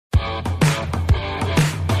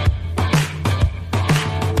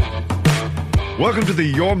Welcome to the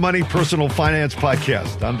Your Money Personal Finance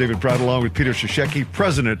Podcast. I'm David Pratt, along with Peter Shashecki,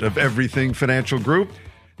 president of Everything Financial Group.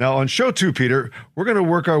 Now, on show 2, Peter, we're going to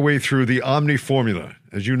work our way through the Omni formula.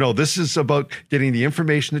 As you know, this is about getting the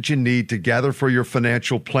information that you need to gather for your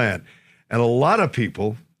financial plan. And a lot of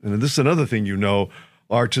people, and this is another thing you know,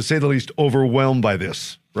 are, to say the least, overwhelmed by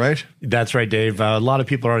this, right? That's right, Dave. A lot of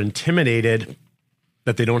people are intimidated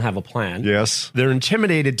that they don't have a plan. Yes. They're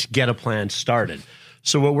intimidated to get a plan started.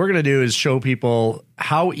 So what we're going to do is show people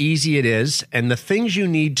how easy it is and the things you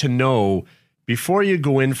need to know before you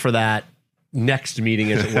go in for that next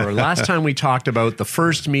meeting, as it were. Last time we talked about the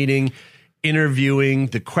first meeting, interviewing,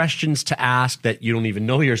 the questions to ask that you don't even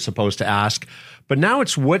know you're supposed to ask. But now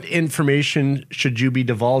it's what information should you be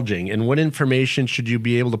divulging and what information should you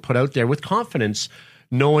be able to put out there with confidence,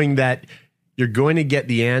 knowing that you're going to get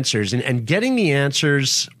the answers. And getting the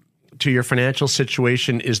answers to your financial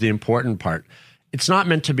situation is the important part. It's not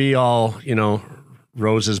meant to be all,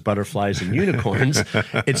 roses, butterflies, and unicorns.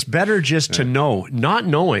 It's better just to know. Not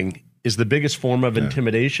knowing is the biggest form of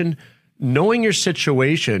intimidation. Knowing your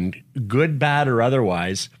situation, good, bad, or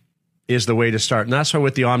otherwise, is the way to start. And that's why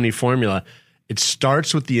with the Omni formula, it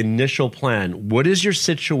starts with the initial plan. What is your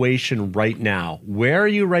situation right now? Where are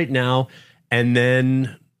you right now? And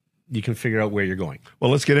then you can figure out where you're going.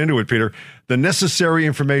 Well, let's get into it, Peter. The necessary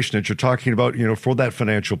information that you're talking about, for that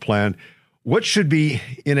financial plan, what should be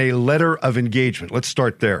in a letter of engagement? Let's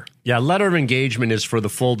start there. Yeah, letter of engagement is for the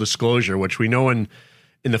full disclosure, which we know in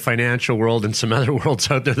the financial world and some other worlds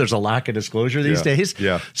out there, there's a lack of disclosure these days.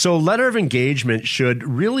 Yeah. So letter of engagement should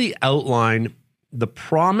really outline the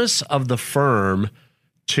promise of the firm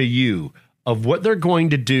to you of what they're going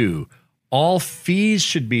to do. All fees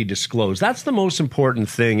should be disclosed. That's the most important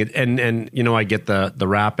thing. And I get the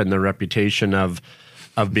rap and the reputation of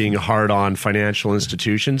being hard on financial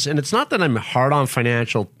institutions. And it's not that I'm hard on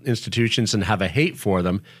financial institutions and have a hate for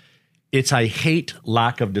them. It's I hate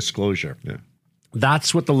lack of disclosure. Yeah.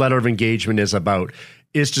 That's what the letter of engagement is about,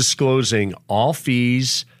 is disclosing all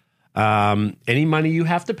fees, any money you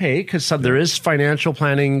have to pay, because there is financial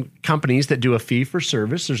planning companies that do a fee for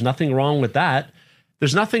service. There's nothing wrong with that.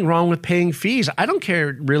 There's nothing wrong with paying fees. I don't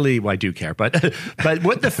care really. Well, I do care, but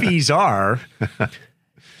what the fees are,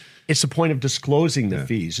 it's the point of disclosing the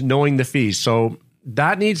fees, knowing the fees. So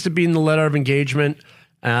that needs to be in the letter of engagement.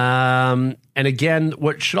 And again,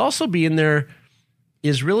 what should also be in there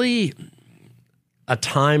is really a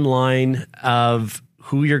timeline of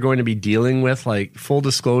who you're going to be dealing with, like full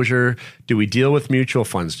disclosure. Do we deal with mutual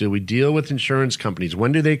funds? Do we deal with insurance companies?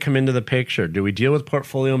 When do they come into the picture? Do we deal with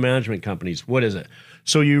portfolio management companies? What is it?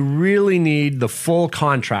 So you really need the full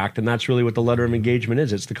contract, and that's really what the letter of engagement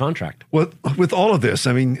is. It's the contract. Well, with all of this,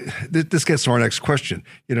 this gets to our next question.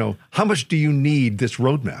 How much do you need this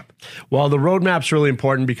roadmap? Well, the roadmap's really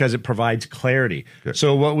important because it provides clarity. Good.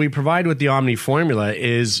 So what we provide with the Omni formula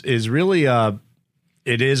is really a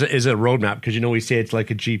roadmap, because we say it's like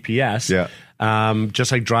a GPS. Yeah.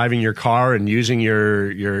 Just like driving your car and using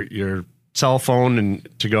your cell phone and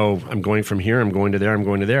to go, I'm going from here, I'm going to there, I'm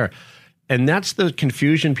going to there. And that's the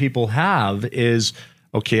confusion people have is,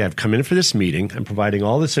 okay, I've come in for this meeting, I'm providing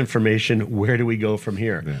all this information, where do we go from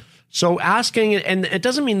here? Yeah. So asking, and it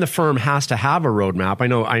doesn't mean the firm has to have a roadmap.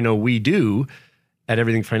 I know we do at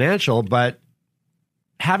Everything Financial, but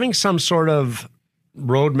having some sort of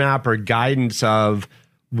roadmap or guidance of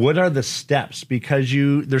what are the steps, because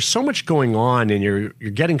there's so much going on and you're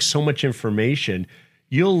getting so much information,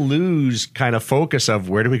 you'll lose kind of focus of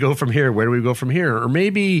where do we go from here? Where do we go from here? Or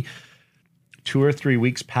maybe 2 or 3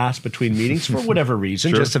 weeks pass between meetings for whatever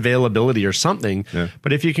reason, just availability or something. Yeah.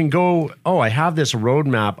 But if you can go, I have this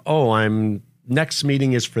roadmap. Next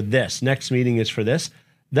meeting is for this. Next meeting is for this.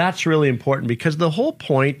 That's really important, because the whole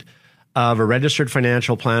point of a registered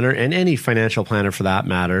financial planner, and any financial planner for that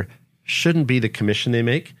matter, shouldn't be the commission they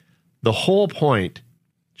make. The whole point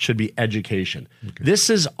should be education. Okay.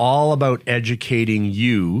 This is all about educating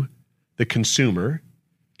you, the consumer,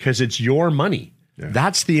 because it's your money. Yeah.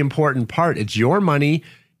 That's the important part. It's your money.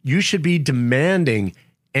 You should be demanding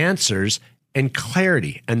answers and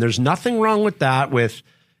clarity. And there's nothing wrong with that, with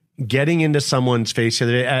getting into someone's face. The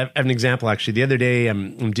other day, I have an example, actually. The other day,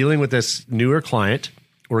 I'm dealing with this newer client.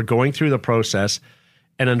 We're going through the process.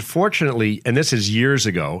 And unfortunately, and this is years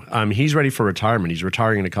ago, he's ready for retirement. He's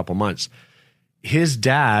retiring in a couple months. His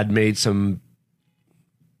dad made some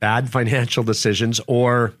bad financial decisions,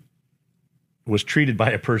 or was treated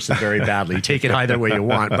by a person very badly. Take it either way you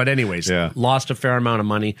want. But anyways, lost a fair amount of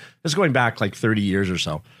money. This is going back like 30 years or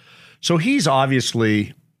so. So he's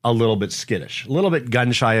obviously a little bit skittish, a little bit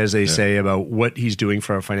gun shy, as they say, about what he's doing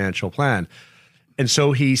for a financial plan. And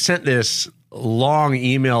so he sent this long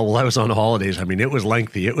email while I was on holidays. I mean, it was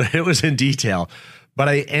lengthy. It was in detail. But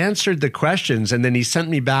I answered the questions, and then he sent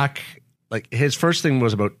me back, like his first thing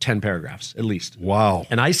was about 10 paragraphs at least. Wow.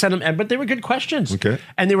 And I sent him, but they were good questions. Okay.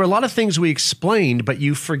 And there were a lot of things we explained, but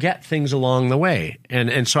you forget things along the way.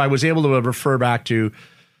 And so I was able to refer back to,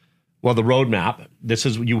 well, the roadmap. This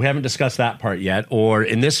is, you haven't discussed that part yet. Or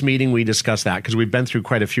in this meeting, we discussed that because we've been through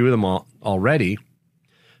quite a few of them already.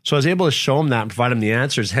 So I was able to show him that and provide him the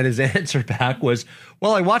answers. And his answer back was,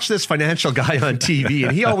 well, I watched this financial guy on TV,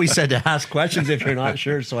 and he always said to ask questions if you're not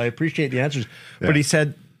sure. So I appreciate the answers. Yeah. But he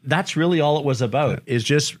said, that's really all it was about, is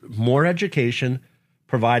just more education,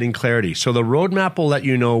 providing clarity. So the roadmap will let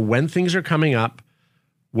you know when things are coming up,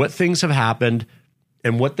 what things have happened,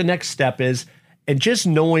 and what the next step is. And just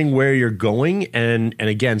knowing where you're going and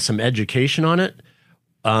again, some education on it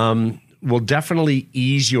will definitely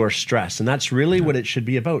ease your stress. And that's really what it should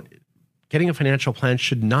be about. Getting a financial plan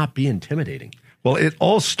should not be intimidating. Well, it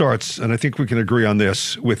all starts, and I think we can agree on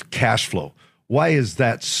this, with cash flow. Why is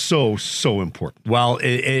that so important? Well,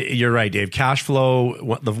 you're right, Dave. Cash flow,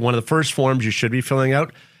 one of the first forms you should be filling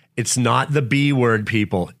out, it's not the B word,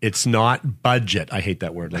 people. It's not budget. I hate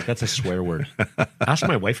that word. Like, that's a swear word. Ask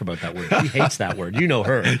my wife about that word. She hates that word. You know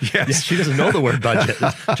her. Yes. Yeah, she doesn't know the word budget.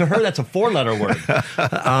 To her, that's a 4-letter word.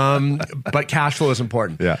 But cash flow is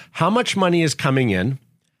important. Yeah. How much money is coming in?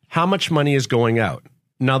 How much money is going out?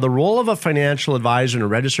 Now, the role of a financial advisor and a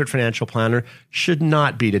registered financial planner should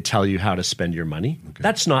not be to tell you how to spend your money. Okay.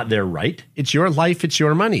 That's not their right. It's your life. It's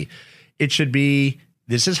your money. It should be,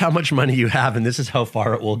 this is how much money you have, and this is how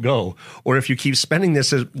far it will go. Or if you keep spending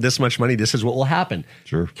this much money, this is what will happen.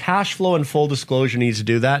 Sure. Cash flow and full disclosure needs to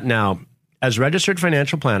do that. Now, as registered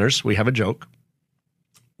financial planners, we have a joke.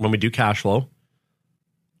 When we do cash flow,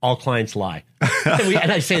 all clients lie.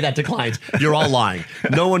 And I say that to clients. You're all lying.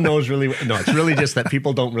 No one knows really. No, it's really just that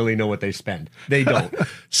people don't really know what they spend. They don't.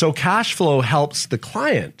 So cash flow helps the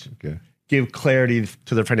client give clarity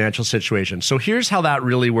to their financial situation. So here's how that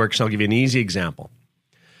really works. I'll give you an easy example.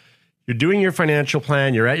 You're doing your financial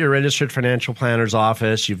plan. You're at your registered financial planner's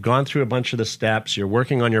office. You've gone through a bunch of the steps. You're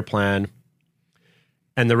working on your plan.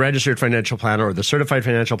 And the registered financial planner or the certified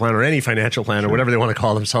financial planner or any financial planner, whatever they want to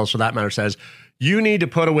call themselves for that matter, says, you need to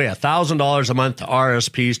put away $1,000 a month to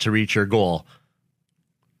RSPs to reach your goal.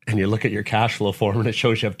 And you look at your cash flow form and it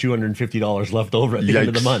shows you have $250 left over at the end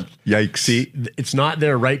of the month. Yikes. See, it's not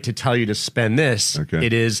their right to tell you to spend this. Okay.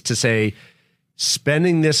 It is to say,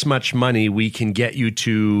 spending this much money, we can get you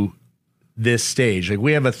to this stage. Like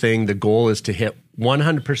we have a thing, the goal is to hit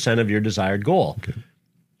 100% of your desired goal. Okay.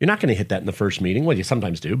 You're not going to hit that in the first meeting. Well, you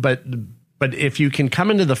sometimes do. But if you can come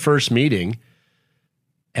into the first meeting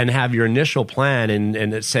and have your initial plan and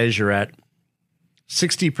it says you're at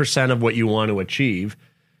 60% of what you want to achieve,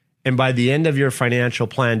 and by the end of your financial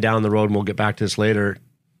plan down the road, and we'll get back to this later,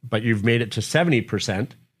 but you've made it to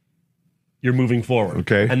 70%, you're moving forward.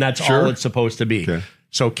 Okay. And that's all it's supposed to be. Okay.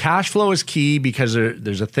 So cash flow is key because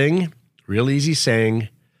there's a thing, real easy saying,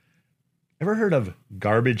 ever heard of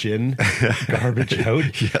garbage in, garbage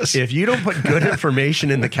out? Yes. If you don't put good information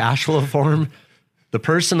in the cash flow form, the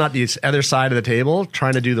person at the other side of the table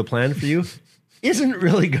trying to do the plan for you isn't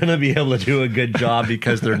really going to be able to do a good job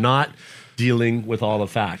because they're not dealing with all the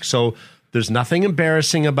facts. So there's nothing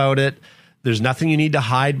embarrassing about it. There's nothing you need to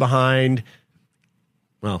hide behind.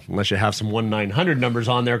 Well, unless you have some 1-900 numbers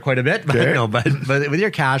on there quite a bit. But, okay. no, but with your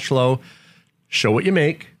cash flow, show what you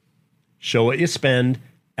make, show what you spend,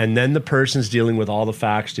 and then the person's dealing with all the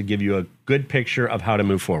facts to give you a good picture of how to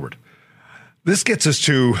move forward. This gets us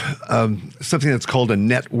to something that's called a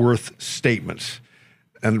net worth statement.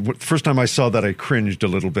 And the first time I saw that, I cringed a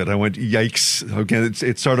little bit. I went, yikes. Again,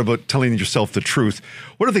 it's sort of about telling yourself the truth.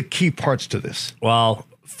 What are the key parts to this? Well,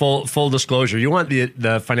 full disclosure. You want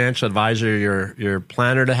the financial advisor, your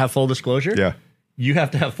planner to have full disclosure? Yeah. You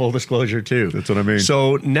have to have full disclosure too. That's what I mean.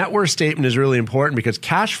 So net worth statement is really important because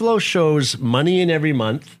cash flow shows money in every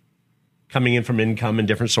month coming in from income and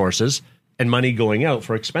different sources and money going out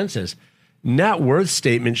for expenses. Net worth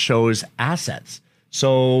statement shows assets.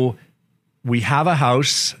 So we have a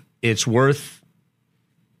house. It's worth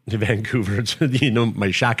in Vancouver.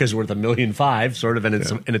 My shack is worth $1.5 million, sort of, and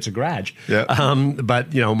it's a garage. Yeah.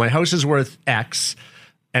 But my house is worth X,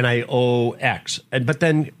 and I owe X. But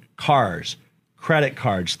then cars, credit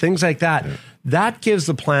cards, things like that. Yeah. That gives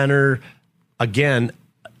the planner, again,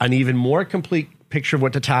 an even more complete picture of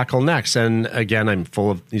what to tackle next. And again, I'm full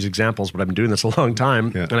of these examples, but I've been doing this a long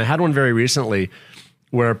time. Yeah. And I had one very recently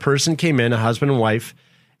where a person came in, a husband and wife,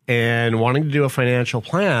 and wanting to do a financial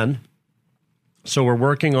plan. So we're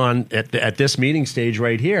working on at this meeting stage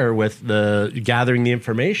right here with the gathering the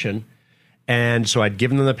information. And so I'd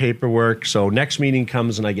given them the paperwork. So next meeting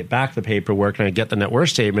comes and I get back the paperwork and I get the net worth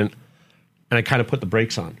statement and I kind of put the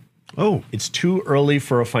brakes on. Oh, It's too early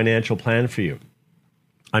for a financial plan for you.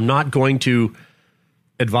 I'm not going to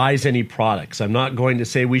advise any products. I'm not going to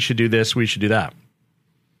say we should do this, we should do that.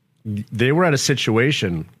 They were at a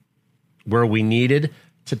situation where we needed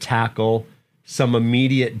to tackle some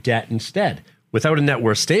immediate debt instead. Without a net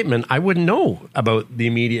worth statement, I wouldn't know about the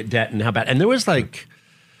immediate debt and how bad. And there was like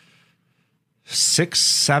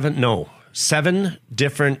 7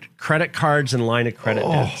 different credit cards and line of credit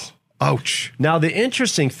debts. Ouch. Now, the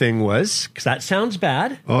interesting thing was, because that sounds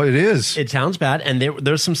bad. Oh, it is. It sounds bad. And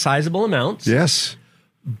there's some sizable amounts. Yes.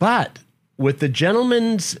 But with the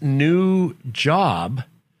gentleman's new job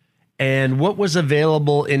and what was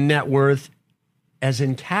available in net worth as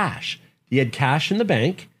in cash, he had cash in the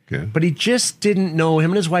bank, but he just didn't know,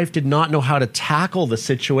 him and his wife did not know how to tackle the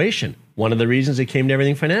situation. One of the reasons they came to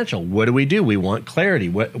Everything Financial. What do? We want clarity.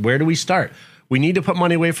 Where do we start? We need to put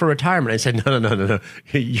money away for retirement. I said, no.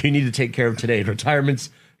 You need to take care of today. Retirement's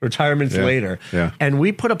later. Yeah. And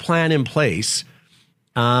we put a plan in place,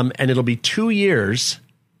 and it'll be 2 years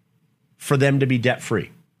for them to be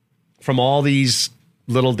debt-free from all these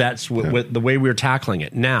little debts with the way we were tackling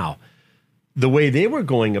it. Now, the way they were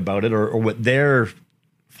going about it or what their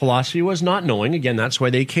philosophy was, not knowing, again, that's why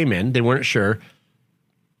they came in. They weren't sure.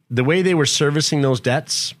 The way they were servicing those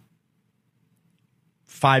debts,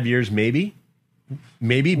 5 years maybe,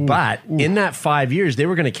 but in that 5 years, they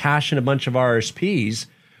were going to cash in a bunch of RSPs,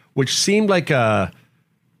 which seemed like a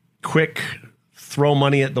quick throw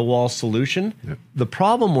money at the wall solution. Yep. The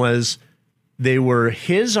problem was they were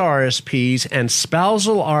his RSPs and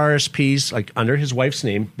spousal RSPs, like under his wife's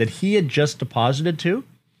name, that he had just deposited to.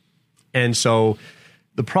 And so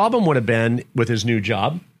the problem would have been with his new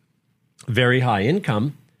job, very high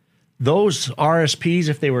income, those RSPs,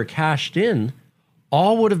 if they were cashed in,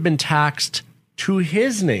 all would have been taxed to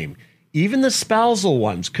his name, even the spousal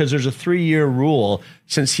ones, because there's a 3-year rule.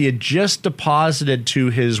 Since he had just deposited to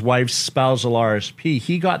his wife's spousal RSP,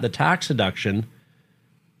 he got the tax deduction,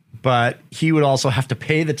 but he would also have to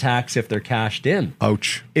pay the tax if they're cashed in.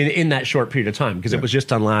 Ouch. In that short period of time, because it was just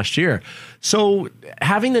done last year. So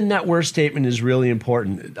having the net worth statement is really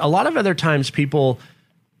important. A lot of other times people,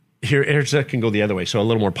 here's that can go the other way, so a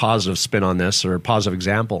little more positive spin on this, or a positive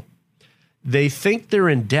example. They think they're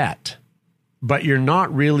in debt, but you're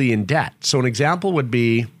not really in debt. So an example would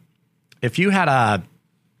be if you had a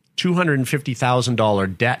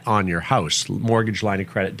 $250,000 debt on your house, mortgage line of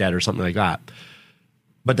credit debt or something like that,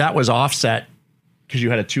 but that was offset because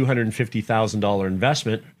you had a $250,000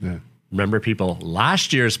 investment. Yeah. Remember, people,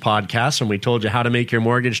 last year's podcast when we told you how to make your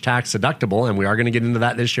mortgage tax deductible, and we are going to get into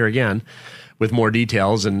that this year again with more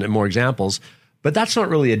details and more examples. But that's not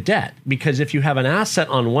really a debt, because if you have an asset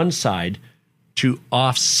on one side to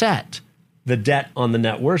offset the debt on the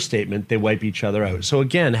net worth statement, they wipe each other out. So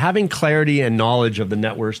again, having clarity and knowledge of the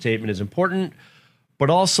net worth statement is important, but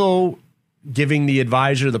also giving the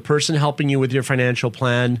advisor, the person helping you with your financial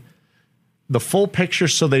plan, the full picture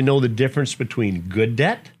so they know the difference between good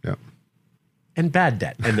debt and bad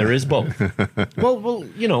debt. And there is both. well,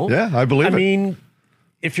 you know. Yeah, I believe it. I mean,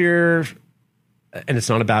 if you're, and it's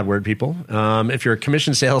not a bad word, people, if you're a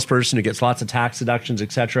commission salesperson who gets lots of tax deductions,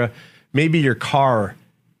 etc., maybe your car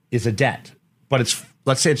is a debt, but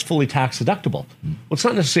let's say it's fully tax deductible. Well, it's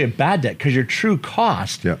not necessarily a bad debt because your true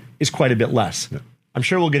cost is quite a bit less. Yeah. I'm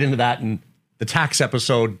sure we'll get into that in the tax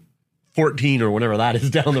episode 14 or whenever that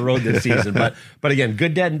is down the road this season. But again,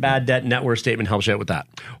 good debt and bad debt, net worth statement helps you out with that.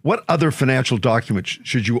 What other financial documents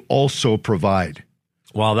should you also provide?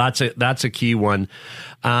 Well, that's a key one.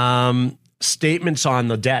 Statements on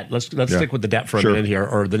the debt. Let's stick with the debt for a minute here,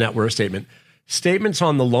 or the net worth statement. Statements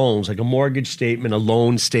on the loans, like a mortgage statement, a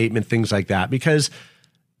loan statement, things like that. Because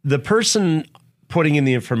the person putting in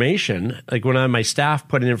the information, like when my staff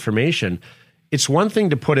put in information, it's one thing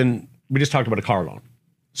to put in, we just talked about a car loan.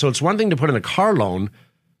 So it's one thing to put in a car loan,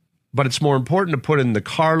 but it's more important to put in the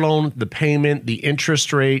car loan, the payment, the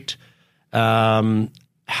interest rate, how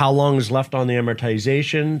long is left on the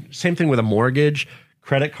amortization. Same thing with a mortgage,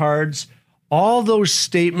 credit cards. All those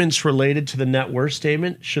statements related to the net worth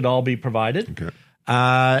statement should all be provided.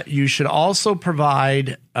 Okay. You should also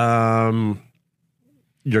provide your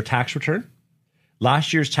tax return,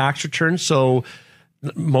 last year's tax return. So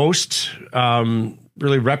most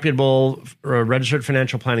really reputable registered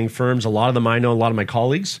financial planning firms, a lot of them I know, a lot of my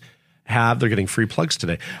colleagues they're getting free plugs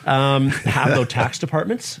today, have those tax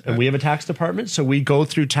departments, and we have a tax department. So we go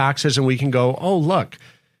through taxes and we can go, oh, look,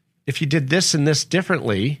 if you did this and this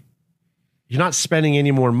differently, you're not spending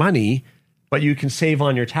any more money. but you can save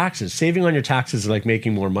on your taxes. Saving on your taxes is like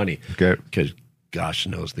making more money. Okay. Because gosh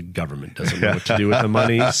knows the government doesn't know what to do with the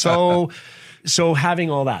money. So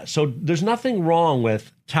having all that. So there's nothing wrong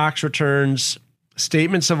with tax returns,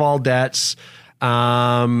 statements of all debts.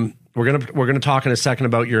 We're gonna talk in a second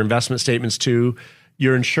about your investment statements too,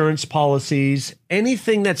 your insurance policies,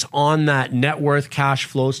 anything that's on that net worth cash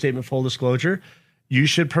flow statement, full disclosure. You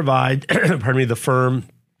should provide, the firm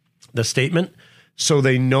the statement so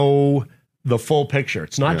they know the full picture.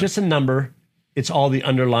 It's not just a number; it's all the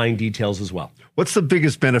underlying details as well. What's the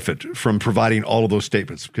biggest benefit from providing all of those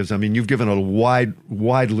statements? Because, I mean, you've given a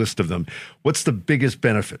wide list of them. What's the biggest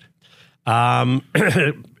benefit?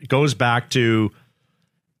 It goes back to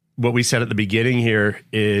what we said at the beginning here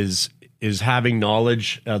is having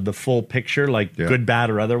knowledge of the full picture, like good, bad,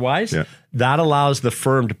 or otherwise. Yeah. That allows the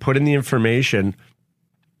firm to put in the information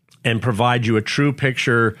and provide you a true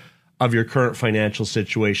picture of your current financial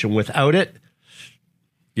situation. Without it,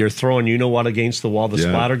 you're throwing you-know-what against the wall, the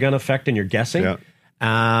splatter gun effect, and you're guessing.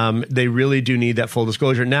 Yeah. They really do need that full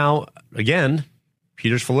disclosure. Now, again,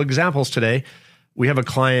 Peter's full of examples today. We have a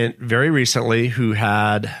client very recently who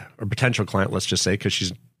had, or potential client, let's just say, because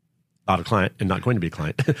she's not a client and not going to be a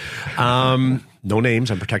client. No names.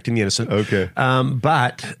 I'm protecting the innocent. Okay.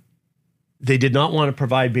 But they did not want to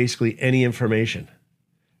provide basically any information.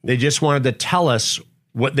 They just wanted to tell us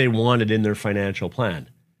what they wanted in their financial plan.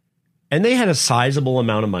 And they had a sizable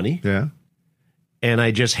amount of money. Yeah. And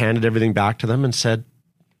I just handed everything back to them and said,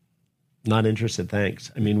 not interested,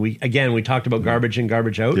 thanks. I mean, we talked about garbage in,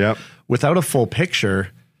 garbage out. Yep. Without a full picture,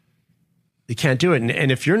 you can't do it.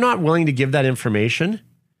 And if you're not willing to give that information,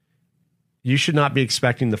 you should not be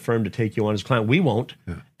expecting the firm to take you on as a client. We won't.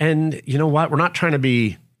 Yeah. And you know what? We're not trying to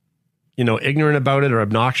be, ignorant about it or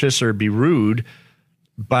obnoxious or be rude,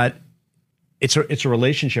 but it's a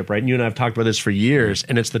relationship, right? And you and I have talked about this for years,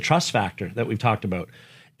 and it's the trust factor that we've talked about.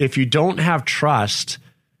 If you don't have trust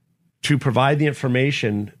to provide the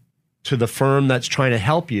information to the firm that's trying to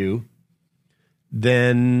help you,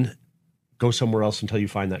 then go somewhere else until you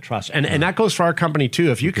find that trust. And that goes for our company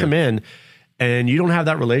too. If you come in and you don't have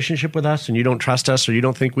that relationship with us and you don't trust us or you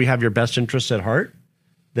don't think we have your best interests at heart,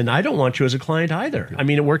 then I don't want you as a client either. I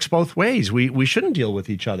mean, it works both ways. We shouldn't deal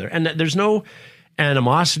with each other. And there's no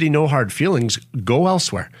animosity, no hard feelings. Go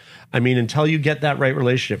elsewhere. I mean, until you get that right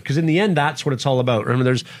relationship. Because in the end, that's what it's all about. Remember,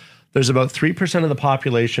 there's about 3% of the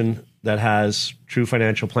population that has true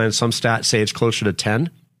financial plans. Some stats say it's closer to 10.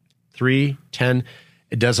 3, 10,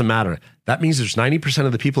 it doesn't matter. That means there's 90%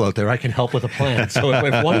 of the people out there I can help with a plan. So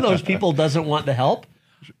if one of those people doesn't want the help,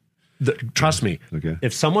 trust me,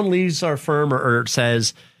 if someone leaves our firm or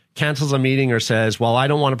says, cancels a meeting or says, well, I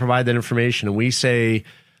don't want to provide that information, and we say,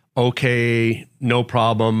 okay, no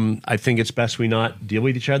problem, I think it's best we not deal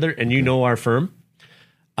with each other, and you know our firm,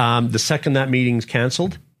 the second that meeting's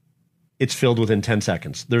canceled, it's filled within 10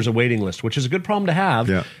 seconds. There's a waiting list, which is a good problem to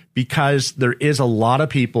have because there is a lot of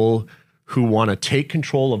people who want to take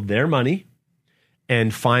control of their money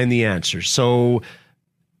and find the answers. So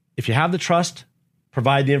if you have the trust,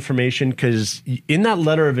 provide the information, because in that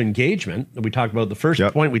letter of engagement that we talked about, the first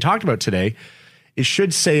point we talked about today, it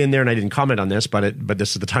should say in there, and I didn't comment on this, but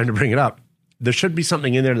this is the time to bring it up. There should be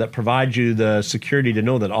something in there that provides you the security to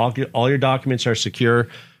know that all your documents are secure,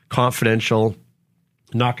 confidential,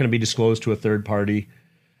 not going to be disclosed to a third party.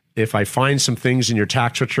 If I find some things in your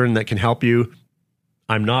tax return that can help you,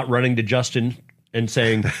 I'm not running to Justin and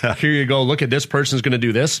saying, here you go, look at this person's going to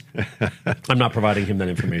do this. I'm not providing him that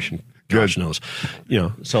information. Gosh knows.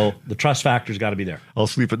 So the trust factor's got to be there. I'll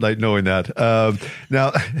sleep at night knowing that.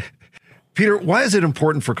 Now, Peter, why is it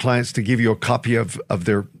important for clients to give you a copy of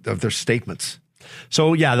their statements?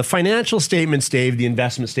 So the financial statements, Dave, the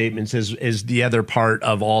investment statements is the other part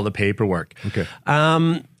of all the paperwork. Okay.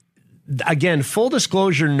 Again, full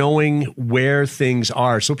disclosure, knowing where things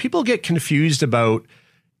are. So people get confused about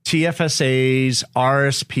TFSAs,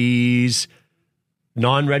 RSPs,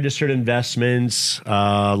 non-registered investments,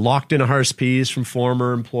 locked-in RSPs from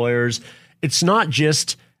former employers. It's not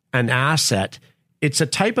just an asset. It's a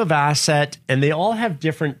type of asset, and they all have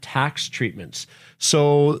different tax treatments.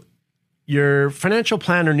 So your financial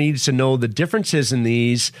planner needs to know the differences in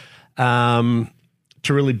these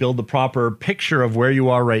to really build the proper picture of where you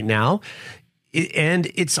are right now.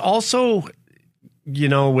 And it's also,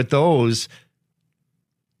 with those,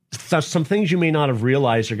 some things you may not have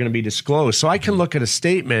realized are going to be disclosed. So I can look at a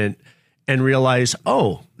statement and realize,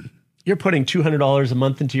 oh, you're putting $200 a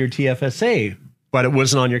month into your TFSA. but it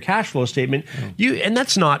wasn't on your cash flow statement. And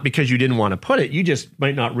that's not because you didn't want to put it. You just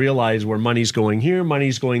might not realize where money's going here,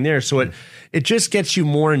 money's going there. So it just gets you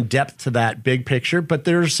more in depth to that big picture. But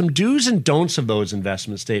there's some do's and don'ts of those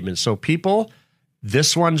investment statements. So people,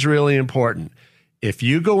 this one's really important. If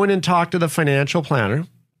you go in and talk to the financial planner,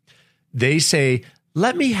 they say,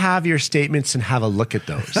 let me have your statements and have a look at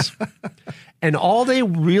those. And all they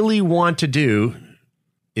really want to do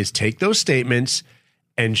is take those statements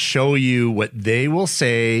and show you what they will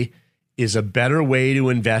say is a better way to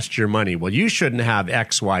invest your money. Well, you shouldn't have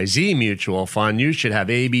XYZ mutual fund. You should have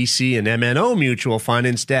ABC and MNO mutual fund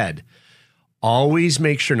instead. Always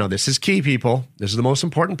make sure, now this is key, people. This is the most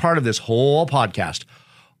important part of this whole podcast.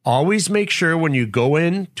 Always make sure when you go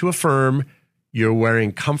into a firm, you're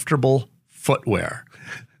wearing comfortable footwear.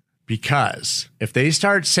 Because if they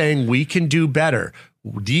start saying we can do better,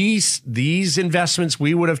 these investments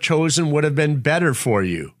we would have chosen would have been better for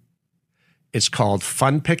you. It's called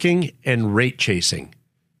fund picking and rate chasing.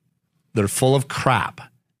 They're full of crap.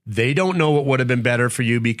 They don't know what would have been better for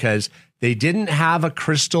you because they didn't have a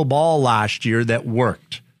crystal ball last year that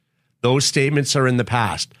worked. Those statements are in the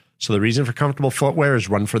past. So the reason for comfortable footwear is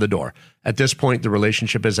run for the door. At this point, the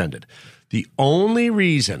relationship has ended. The only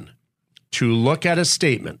reason to look at a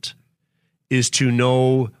statement is to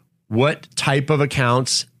know what type of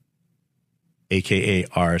accounts, aka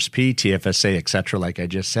RSP, TFSA, etc., like I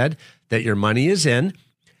just said, that your money is in.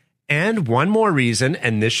 And one more reason,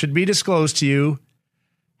 and this should be disclosed to you,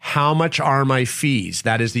 how much are my fees?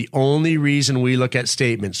 That is the only reason we look at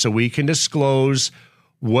statements, so we can disclose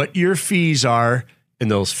what your fees are in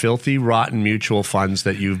those filthy, rotten mutual funds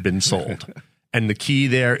that you've been sold. And the key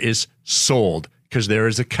there is sold, because there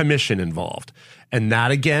is a commission involved. And that,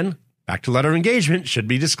 again, back to letter of engagement, should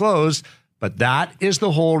be disclosed, but that is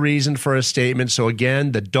the whole reason for a statement. So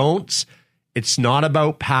again, the don'ts, it's not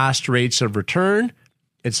about past rates of return.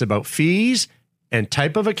 It's about fees and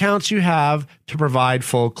type of accounts you have to provide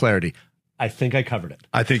full clarity. I think I covered it.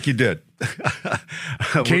 I think you did.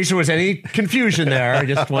 In case there was any confusion there, I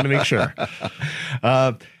just want to make sure.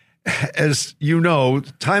 As you know,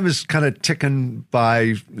 time is kind of ticking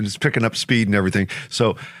by, it's picking up speed and everything.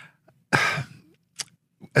 So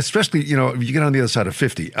especially, you know, you get on the other side of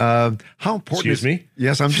 50. How important Excuse me?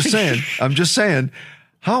 Yes, I'm just saying,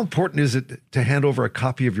 how important is it to hand over a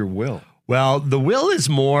copy of your will? Well, the will is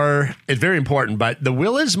more, it's very important, but the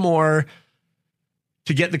will is more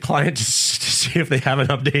to get the client to see if they have an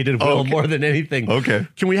updated will more than anything. Okay.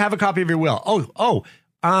 Can we have a copy of your will?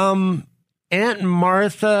 Aunt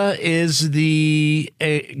Martha is the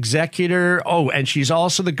executor. Oh, and she's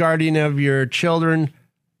also the guardian of your children.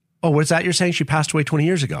 Oh, what's that you're saying? She passed away 20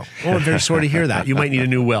 years ago. Oh, I'm very sorry to hear that. You might need a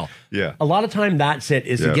new will. Yeah. A lot of time that's it,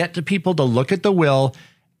 is to get to people to look at the will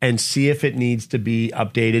and see if it needs to be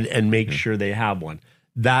updated and make sure they have one.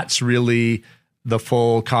 That's really the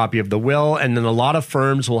full copy of the will. And then a lot of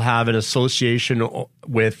firms will have an association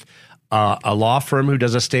with a law firm who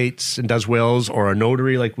does estates and does wills, or a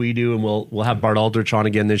notary like we do. And we'll have Bart Aldrich on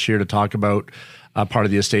again this year to talk about part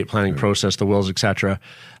of the estate planning process, the wills, etc.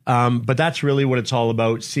 But that's really what it's all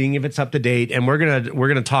about, seeing if it's up to date. And we're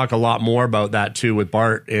gonna talk a lot more about that too with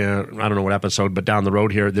Bart. I don't know what episode, but down the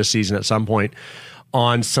road here this season at some point,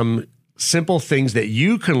 on some simple things that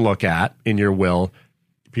you can look at in your will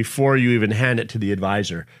before you even hand it to the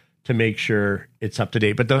advisor to make sure it's up to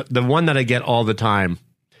date. But the one that I get all the time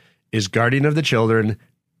is guardian of the children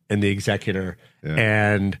and the executor. Yeah.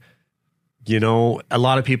 And, you know, a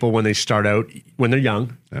lot of people, when they start out, when they're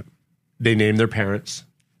young, they name their parents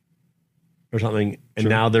or something. And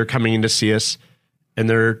now they're coming in to see us and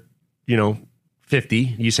they're,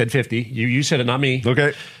 50. You said 50. You said it, not me.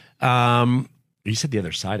 Okay. You said the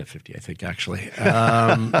other side of 50, I think, actually.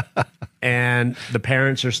 And the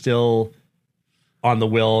parents are still on the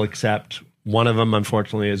will, except one of them,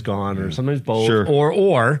 unfortunately, is gone, or sometimes both. Sure.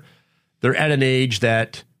 Or they're at an age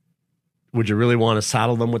that, would you really want to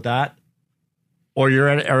saddle them with that? Or they're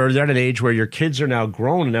at an age where your kids are now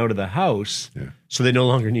grown and out of the house, so they no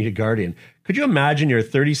longer need a guardian. Could you imagine your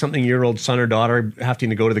 30-something-year-old son or daughter having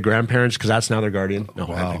to go to the grandparents because that's now their guardian? No,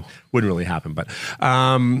 wow. Wouldn't really happen. But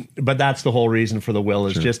that's the whole reason for the will,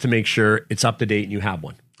 is just to make sure it's up to date and you have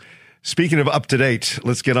one. Speaking of up to date,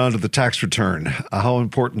 let's get on to the tax return. How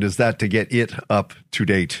important is that to get it up to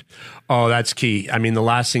date? Oh, that's key. I mean, the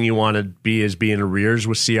last thing you want to be is be in arrears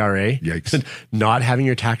with CRA. Yikes. Not having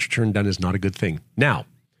your tax return done is not a good thing. Now,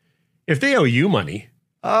 if they owe you money,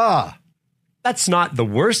 that's not the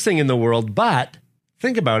worst thing in the world, but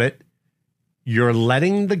think about it. You're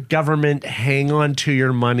letting the government hang on to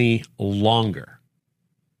your money longer.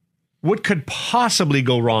 what could possibly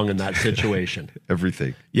go wrong in that situation?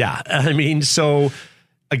 Everything. Yeah. I mean, so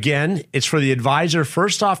again, it's for the advisor,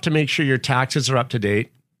 first off, to make sure your taxes are up to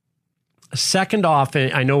date. Second off,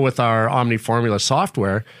 I know with our Omni Formula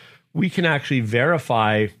software, we can actually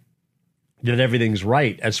verify that everything's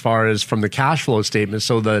right as far as from the cash flow statement.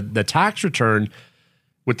 So the tax return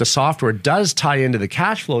with the software does tie into the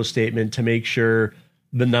cash flow statement to make sure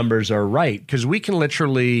the numbers are right. Because we can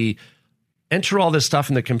literally enter all this stuff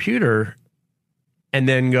in the computer and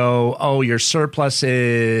then go, oh, your surplus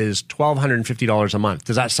is $1,250 a month.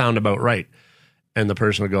 Does that sound about right? And the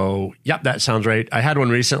person would go, yep, that sounds right. I had one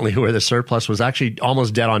recently where the surplus was actually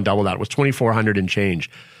almost dead on double that. It was $2,400 and change.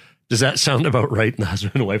 Does that sound about right? And the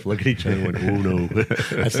husband and wife look at each other and went, oh no,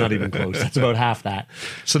 that's not even close. That's about half that.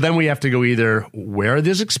 So then we have to go either where are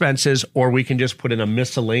these expenses, or we can just put in a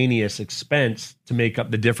miscellaneous expense to make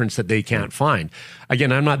up the difference that they can't find.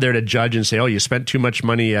 Again, I'm not there to judge and say, oh, you spent too much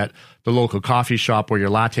money at the local coffee shop where your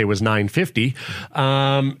latte was $9.50,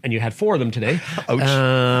 and you had 4 of them today.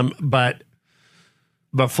 Ouch.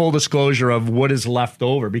 But full disclosure of what is left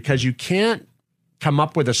over, because you can't come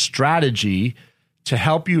up with a strategy to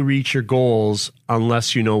help you reach your goals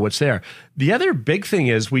unless you know what's there. The other big thing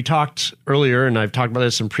is, we talked earlier, and I've talked about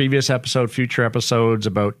this in previous episodes, future episodes,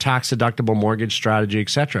 about tax deductible mortgage strategy,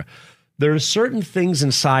 etc. There are certain things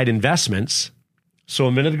inside investments. So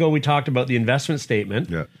a minute ago, we talked about the investment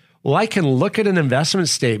statement. Yeah. Well, I can look at an investment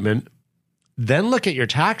statement, then look at your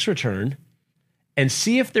tax return and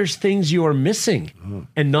see if there's things you are missing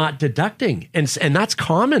and not deducting. And that's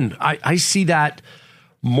common. I see that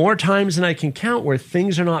more times than I can count, where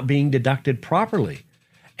things are not being deducted properly.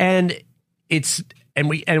 And I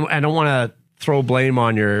don't want to throw blame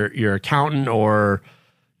on your accountant or,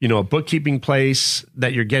 a bookkeeping place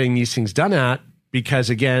that you're getting these things done at,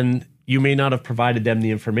 because again, you may not have provided them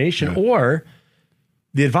the information, or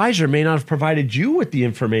the advisor may not have provided you with the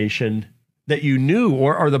information that you knew,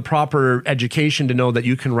 or the proper education to know that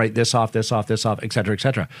you can write this off, et cetera, et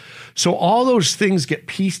cetera. So all those things get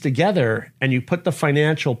pieced together, and you put the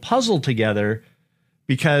financial puzzle together,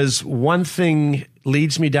 because one thing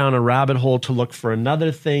leads me down a rabbit hole to look for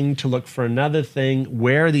another thing,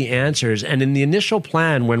 where are the answers? And in the initial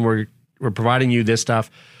plan, when we're providing you this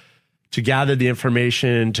stuff to gather the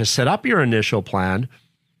information to set up your initial plan,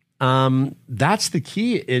 that's the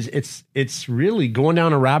key. Is it's really going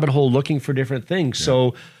down a rabbit hole looking for different things. Yeah.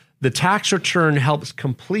 So the tax return helps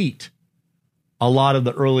complete a lot of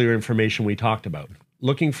the earlier information we talked about,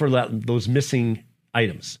 looking for those missing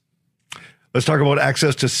items. Let's talk about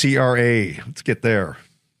access to CRA. Let's get there.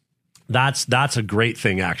 That's a great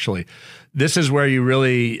thing, actually. This is where you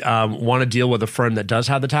really want to deal with a firm that does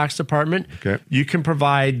have the tax department. Okay. You can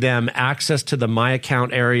provide them access to the My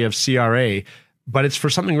Account area of CRA, but it's for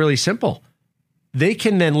something really simple. They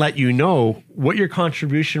can then let you know what your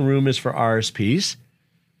contribution room is for RSPs,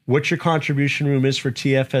 what your contribution room is for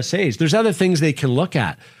TFSAs. There's other things they can look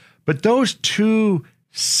at, but those 2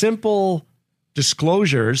 simple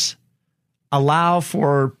disclosures allow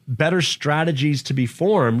for better strategies to be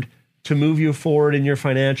formed to move you forward in your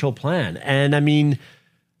financial plan. And I mean,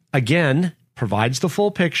 again, provides the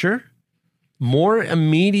full picture, more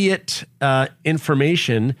immediate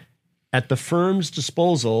information at the firm's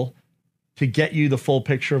disposal to get you the full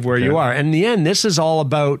picture of where you are. And in the end, this is all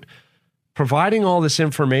about providing all this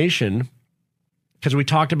information, because we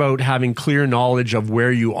talked about having clear knowledge of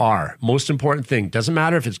where you are. Most important thing, doesn't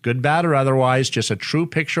matter if it's good, bad, or otherwise, just a true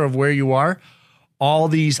picture of where you are. All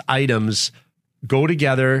these items go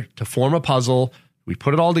together to form a puzzle. We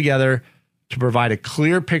put it all together to provide a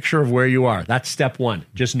clear picture of where you are. That's step 1,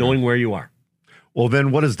 just knowing where you are. Well,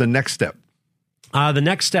 then what is the next step? The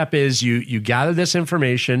next step is you gather this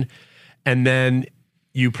information, and then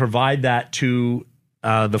you provide that to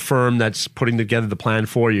the firm that's putting together the plan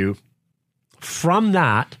for you. From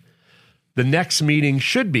that, the next meeting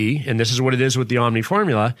should be, and this is what it is with the Omni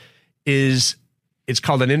Formula, is it's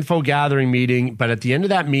called an info gathering meeting. But at the end of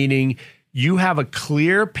that meeting, you have a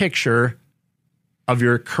clear picture of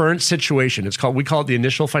your current situation. We call it the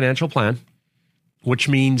initial financial plan, which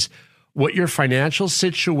means what your financial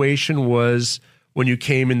situation was when you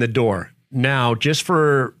came in the door. Now, just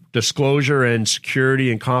for disclosure and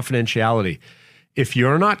security and confidentiality, if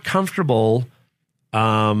you're not comfortable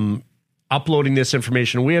uploading this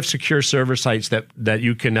information, we have secure server sites that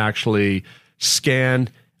you can actually scan,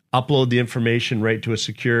 upload the information right to a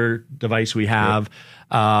secure device we have.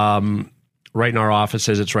 Right in our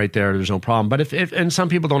offices, it's right there. There's no problem. But and some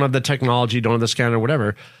people don't have the technology, don't have the scanner,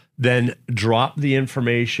 whatever, then drop the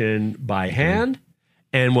information by hand.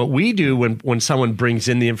 And what we do when someone brings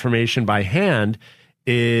in the information by hand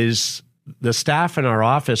is the staff in our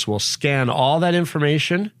office will scan all that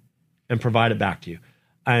information and provide it back to you.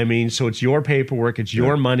 I mean, so it's your paperwork, it's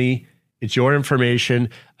your money, it's your information.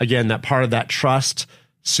 Again, that part of that trust,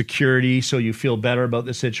 security, so you feel better about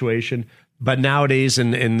the situation. But nowadays,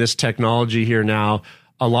 in this technology here now,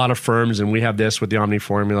 a lot of firms, and we have this with the Omni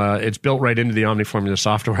Formula, it's built right into the Omni Formula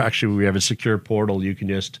software. Actually, we have a secure portal. You can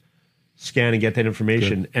just scan and get that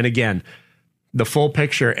information. Good. And again, the full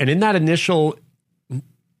picture. And in that initial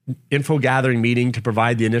info gathering meeting to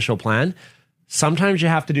provide the initial plan, sometimes you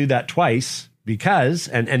have to do that twice because,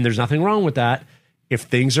 and there's nothing wrong with that, if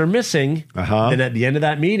things are missing, then at the end of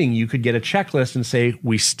that meeting, you could get a checklist and say,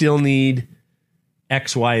 we still need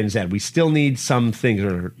X, Y, and Z. We still need some things,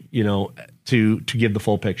 or, you know, to give the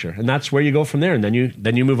full picture. And that's where you go from there. And then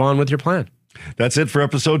you move on with your plan. That's it for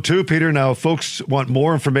episode 2, Peter. Now, if folks want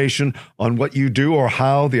more information on what you do or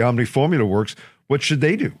how the Omni Formula works, what should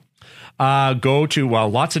they do? Go to,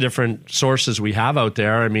 lots of different sources we have out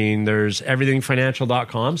there. I mean, there's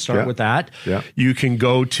everythingfinancial.com. Start with that. Yeah. You can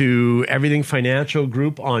go to Everything Financial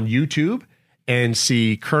Group on YouTube and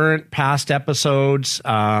see current, past episodes,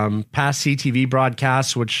 past CTV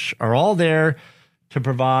broadcasts, which are all there to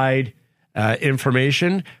provide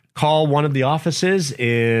information. Call one of the offices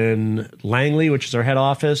in Langley, which is our head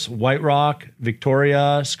office, White Rock,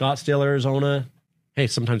 Victoria, Scottsdale, Arizona. Hey,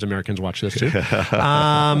 sometimes Americans watch this too.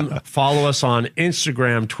 Follow us on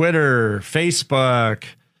Instagram, Twitter, Facebook.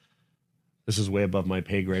 This is way above my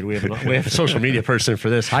pay grade. We have a social media person for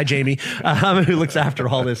this. Hi, Jamie, who looks after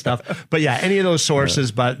all this stuff. But yeah, any of those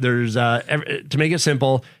sources. But there's, to make it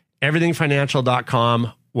simple,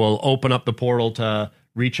 everythingfinancial.com will open up the portal to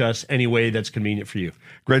reach us any way that's convenient for you.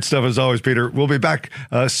 Great stuff as always, Peter. We'll be back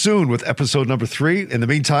soon with episode number 3. In the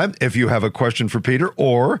meantime, if you have a question for Peter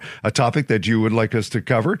or a topic that you would like us to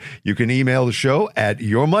cover, you can email the show at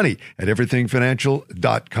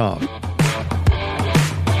yourmoney@everythingfinancial.com.